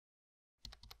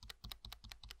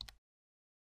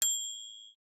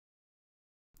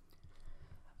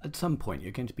At some point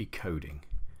you're going to be coding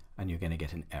and you're going to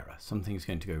get an error. Something's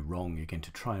going to go wrong. You're going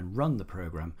to try and run the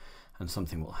program and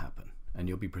something will happen. And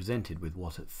you'll be presented with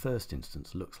what at first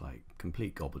instance looks like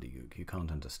complete gobbledygook. You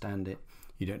can't understand it.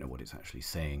 You don't know what it's actually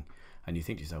saying. And you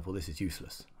think to yourself, well, this is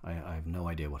useless. I have no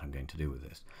idea what I'm going to do with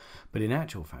this. But in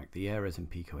actual fact, the errors in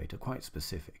Pico-8 are quite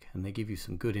specific and they give you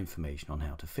some good information on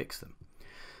how to fix them.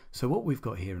 So what we've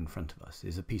got here in front of us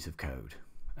is a piece of code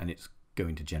and it's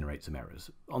going to generate some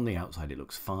errors. On the outside it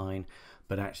looks fine,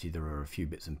 but actually there are a few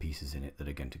bits and pieces in it that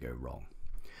are going to go wrong.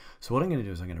 So what I'm going to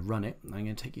do is I'm going to run it and I'm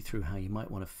going to take you through how you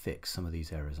might want to fix some of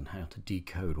these errors and how to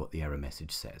decode what the error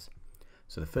message says.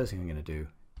 So the first thing I'm going to do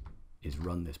is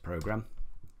run this program,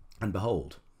 and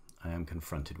behold, I am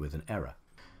confronted with an error.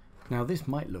 Now this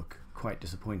might look quite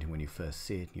disappointing when you first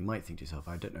see it. You might think to yourself,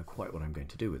 I don't know quite what I'm going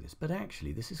to do with this, but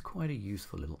actually this is quite a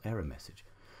useful little error message.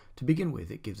 To begin with,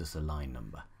 it gives us a line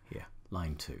number here,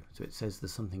 line 2. So it says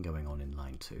there's something going on in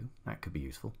line 2. That could be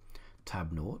useful.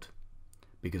 Tab 0,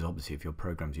 because obviously if your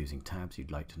program's using tabs,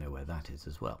 you'd like to know where that is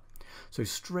as well. So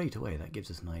straight away that gives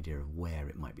us an idea of where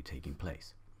it might be taking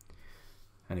place.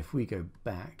 And if we go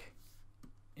back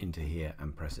into here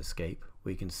and press escape,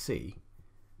 we can see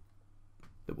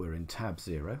that we're in tab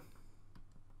 0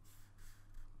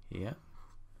 here,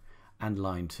 and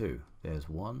line 2. There's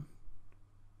 1,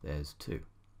 there's 2.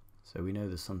 So we know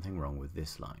there's something wrong with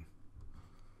this line.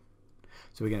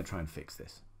 So we're going to try and fix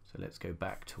this. So let's go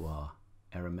back to our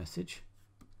error message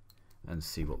and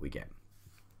see what we get.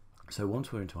 So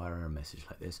once we're into our error message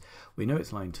like this, we know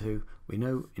it's line 2. We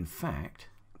know, in fact,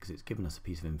 because it's given us a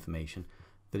piece of information,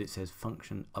 that it says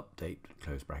function update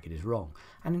close bracket is wrong.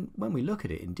 And when we look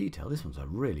at it in detail, this one's a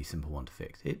really simple one to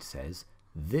fix. It says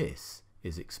this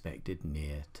is expected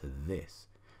near to this.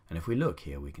 And if we look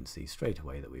here, we can see straight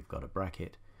away that we've got a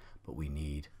bracket, but we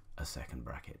need a second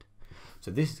bracket.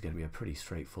 So this is going to be a pretty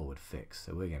straightforward fix.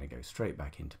 So we're going to go straight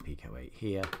back into Pico-8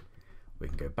 here. We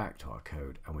can go back to our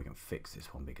code and we can fix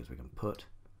this one because we can put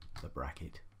the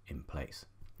bracket in place.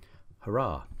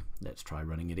 Hurrah! Let's try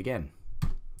running it again.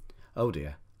 Oh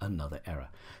dear, another error.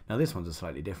 Now this one's a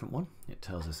slightly different one. It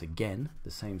tells us again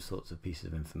the same sorts of pieces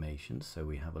of information. So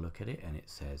we have a look at it and it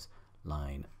says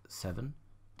line 7,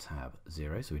 tab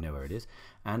 0, so we know where it is.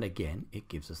 And again, it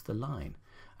gives us the line.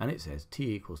 And it says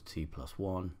t equals t plus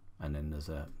 1, and then there's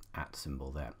a @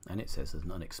 symbol there. And it says there's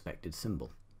an unexpected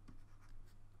symbol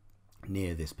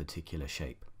near this particular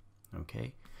shape.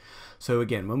 Okay, so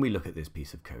again, when we look at this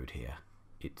piece of code here,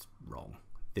 it's wrong.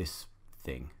 This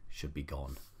thing should be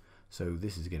gone. So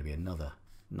this is going to be another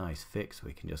nice fix.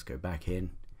 We can just go back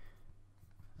in.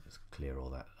 Let's clear all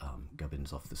that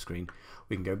gubbins off the screen.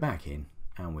 We can go back in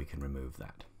and we can remove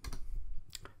that.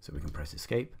 So we can press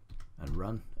escape and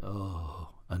run.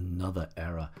 Oh, another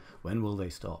error. When will they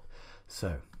stop?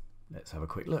 So let's have a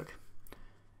quick look.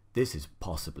 This is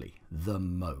possibly the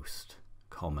most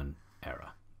common error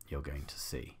you're going to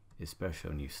see, especially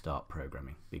when you start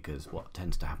programming, because what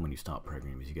tends to happen when you start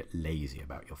programming is you get lazy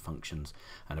about your functions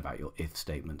and about your if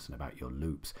statements and about your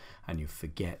loops, and you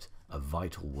forget a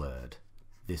vital word,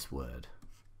 this word.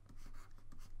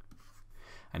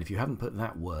 And if you haven't put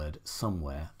that word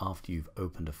somewhere after you've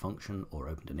opened a function or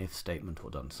opened an if statement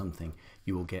or done something,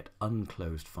 you will get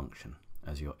unclosed function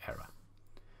as your error.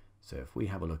 So if we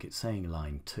have a look, it's saying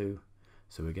line 2,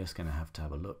 so we're just going to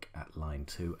have a look at line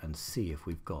 2 and see if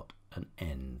we've got an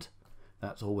end.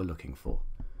 That's all we're looking for.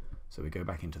 So we go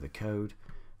back into the code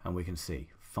and we can see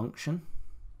function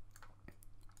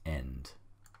end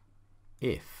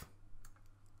if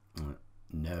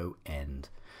no end.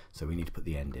 So we need to put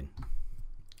the end in.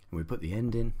 And we put the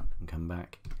end in and come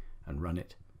back and run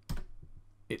it.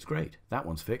 It's great. That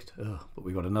one's fixed. Ugh, but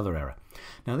we've got another error.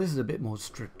 Now this is a bit more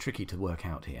tricky to work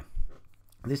out here.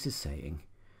 This is saying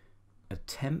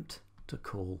attempt to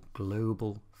call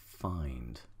global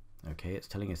find. Okay, it's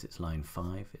telling us it's line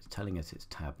 5. It's telling us it's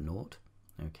tab 0.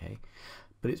 Okay,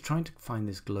 but it's trying to find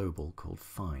this global called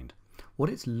find. What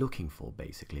it's looking for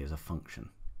basically is a function.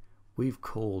 We've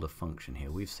called a function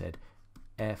here. We've said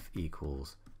f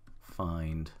equals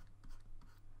find,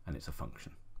 and it's a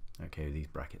function. Okay, these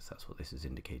brackets, that's what this is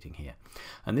indicating here.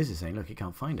 And this is saying, look, it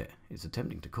can't find it. It's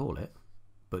attempting to call it,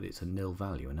 but it's a nil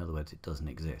value. In other words, it doesn't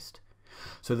exist.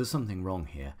 So there's something wrong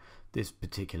here. This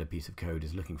particular piece of code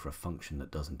is looking for a function that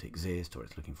doesn't exist, or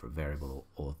it's looking for a variable,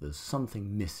 or there's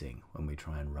something missing when we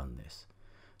try and run this.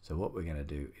 So what we're going to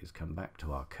do is come back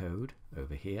to our code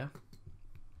over here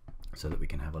so that we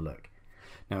can have a look.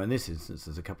 Now in this instance,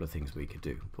 there's a couple of things we could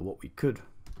do, but what we could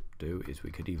do is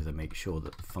we could either make sure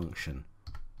that the function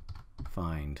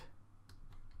find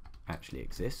actually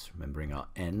exists, remembering our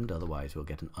end, otherwise we'll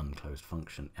get an unclosed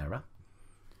function error.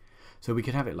 So we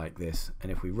could have it like this,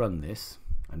 and if we run this,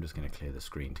 I'm just going to clear the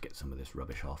screen to get some of this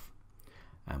rubbish off,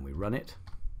 and we run it,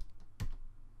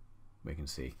 we can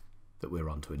see that we're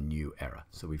onto a new error.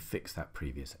 So we fixed that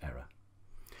previous error.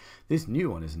 This new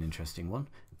one is an interesting one.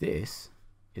 This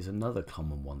is another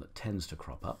common one that tends to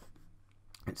crop up.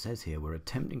 It says here we're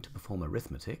attempting to perform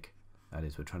arithmetic, that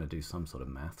is, we're trying to do some sort of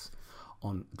maths,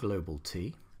 on global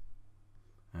T,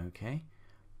 okay,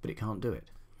 but it can't do it.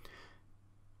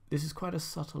 This is quite a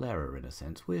subtle error in a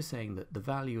sense. We're saying that the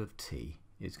value of T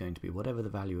is going to be whatever the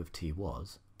value of T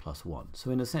was plus 1. So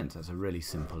in a sense that's a really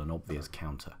simple and obvious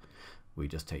counter. We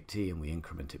just take T and we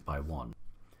increment it by 1.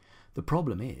 The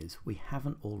problem is we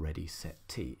haven't already set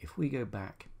T. If we go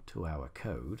back to our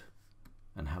code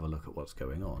and have a look at what's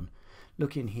going on,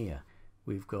 look in here,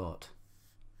 we've got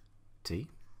T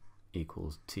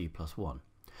equals T plus 1.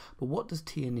 But what does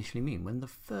T initially mean? When the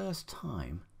first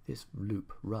time this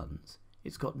loop runs,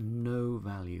 it's got no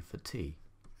value for T.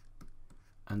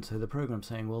 And so the program's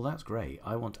saying, well, that's great,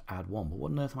 I want to add 1, but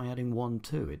what on earth am I adding 1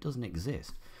 to? It doesn't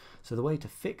exist. So the way to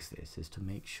fix this is to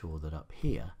make sure that up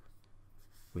here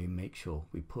we make sure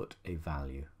we put a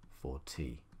value for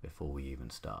T before we even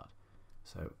start.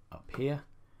 So up here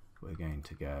we're going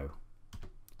to go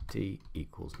T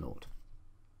equals 0.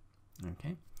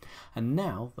 Okay, and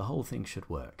now the whole thing should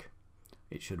work.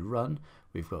 It should run.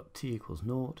 We've got T equals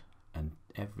 0, and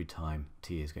every time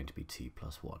T is going to be T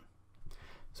plus 1.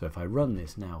 So if I run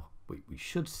this now, what we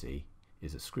should see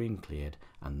is a screen cleared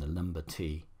and the number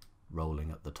T rolling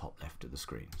at the top left of the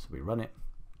screen. So we run it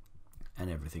and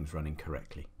everything's running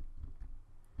correctly.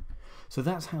 So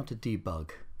that's how to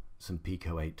debug some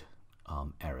Pico-8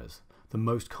 errors. The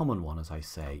most common one, as I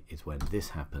say, is when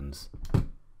this happens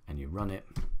and you run it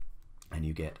and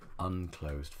you get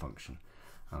unclosed function.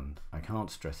 And I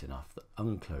can't stress enough that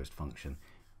unclosed function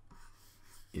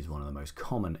is one of the most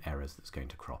common errors that's going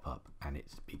to crop up, and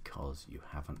it's because you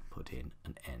haven't put in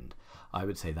an end. I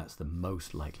would say that's the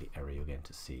most likely error you're going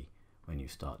to see when you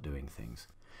start doing things.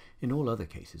 In all other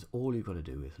cases, all you've got to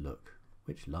do is look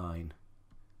which line,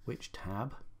 which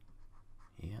tab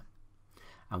here,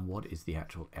 and what is the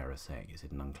actual error saying. Is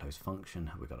it an unclosed function?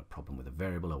 Have we got a problem with a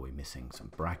variable? Are we missing some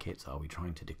brackets? Are we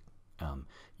trying to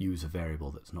use a variable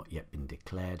that's not yet been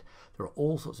declared? There are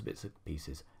all sorts of bits and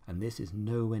pieces, and this is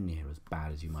nowhere near as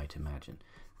bad as you might imagine.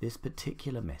 This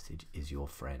particular message is your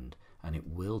friend, and it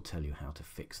will tell you how to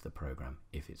fix the program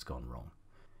if it's gone wrong.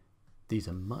 These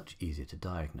are much easier to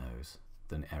diagnose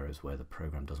than errors where the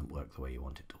program doesn't work the way you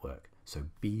want it to work. So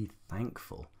be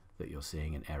thankful that you're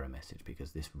seeing an error message,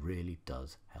 because this really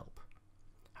does help.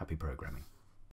 Happy programming.